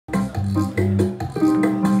When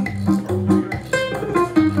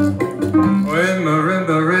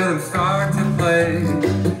marimba rhythms start to play,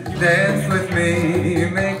 dance with me,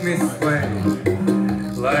 make me sway.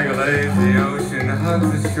 Like a lazy ocean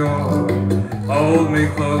hugs the shore, hold me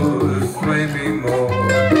close, sway me more.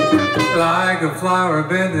 Like a flower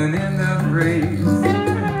bending in the breeze,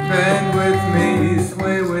 bend with me,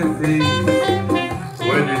 sway with ease.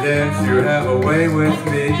 When you dance you have a way with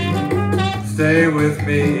me, stay with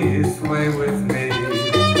me, sway with me.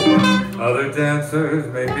 Other dancers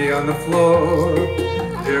may be on the floor,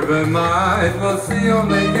 here but my eyes will see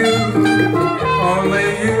only you. Only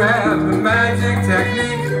you have the magic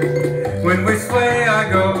technique. When we sway I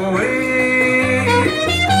go weak.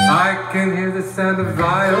 I can hear the sound of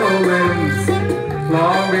violins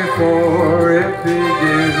long before it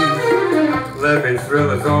begins. Let me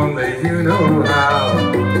thrill as only you know how.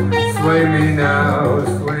 Sway me now,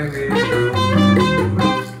 sway me through.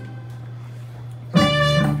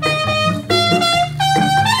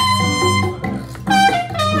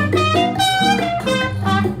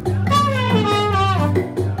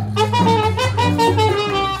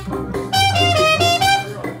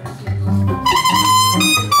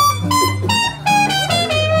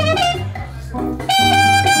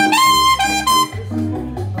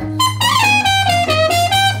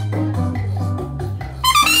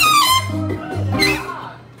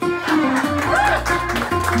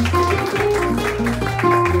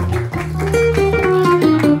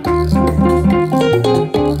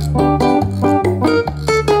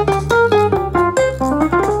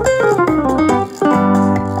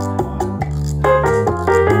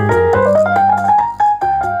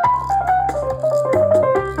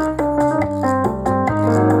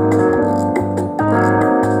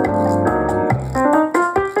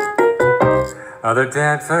 Other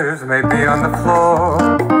dancers may be on the floor,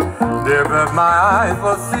 dear, but my eyes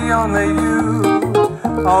will see only you.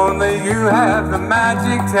 Only you have the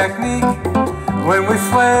magic technique. When we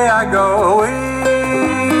sway I go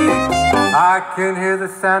weak. I can hear the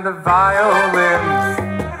sound of violins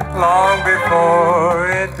long before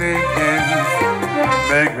it begins.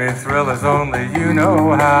 Make me thrill as only you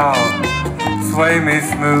know how. Sway me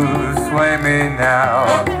smooth, sway me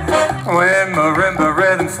now. When marimba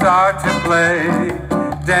rhythms start to play,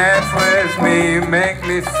 dance with me, make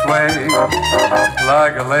me sway.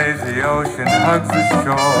 Like a lazy ocean hugs the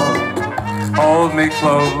shore, hold me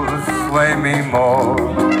close, sway me more.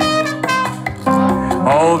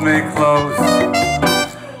 Hold me close,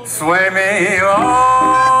 sway me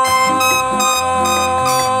more.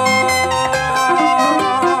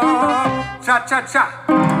 Cha-cha-cha.